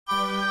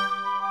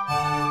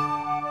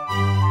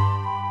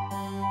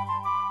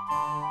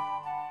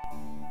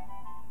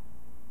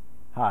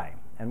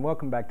and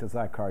welcome back to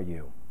XIKAR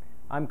U.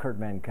 I'm Kurt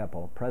Van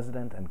Keppel,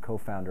 president and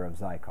co-founder of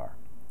XIKAR.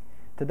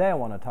 Today I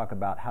want to talk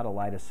about how to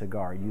light a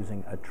cigar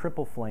using a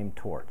triple flame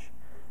torch.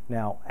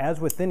 Now,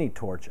 as with any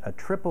torch, a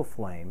triple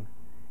flame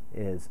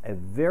is a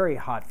very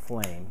hot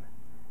flame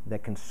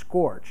that can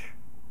scorch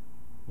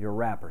your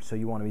wrapper. So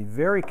you want to be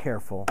very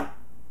careful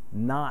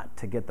not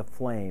to get the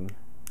flame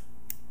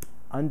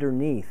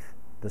underneath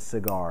the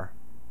cigar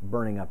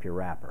burning up your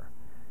wrapper.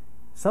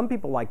 Some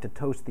people like to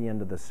toast the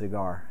end of the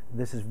cigar.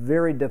 This is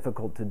very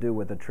difficult to do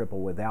with a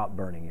triple without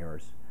burning your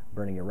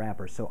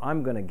wrapper. So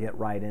I'm going to get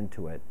right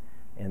into it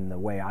in the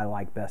way I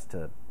like best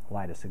to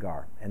light a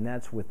cigar. And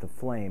that's with the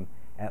flame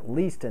at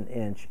least an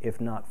inch,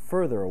 if not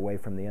further away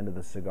from the end of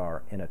the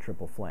cigar in a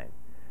triple flame.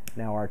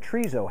 Now our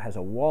Trizo has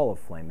a wall of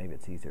flame. Maybe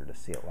it's easier to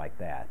see it like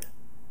that.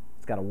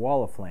 It's got a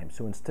wall of flame.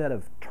 So instead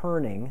of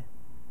turning,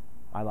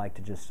 I like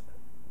to just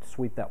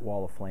sweep that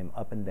wall of flame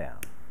up and down.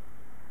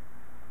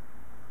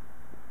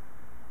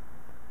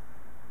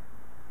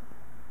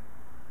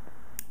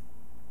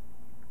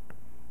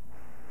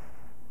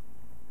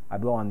 I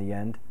blow on the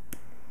end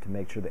to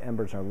make sure the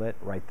embers are lit.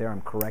 Right there,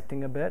 I'm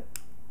correcting a bit.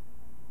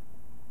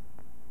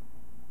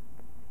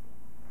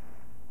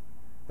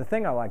 The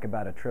thing I like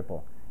about a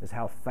triple is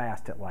how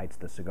fast it lights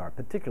the cigar,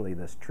 particularly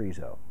this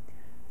Trizo.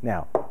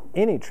 Now,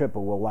 any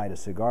triple will light a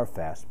cigar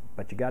fast,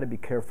 but you got to be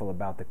careful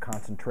about the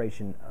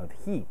concentration of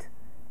heat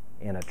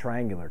in a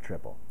triangular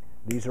triple.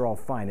 These are all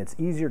fine. It's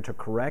easier to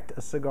correct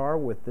a cigar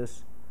with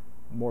this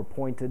more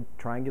pointed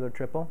triangular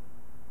triple,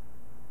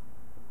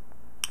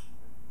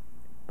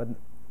 but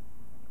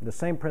the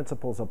same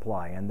principles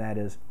apply, and that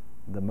is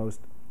the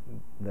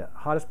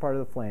hottest part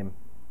of the flame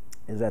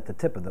is at the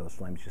tip of those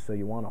flames, so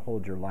you want to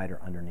hold your lighter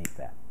underneath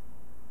that.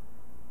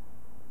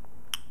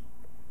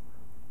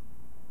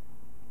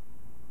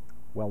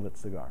 Well-lit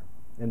cigar.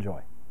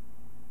 Enjoy.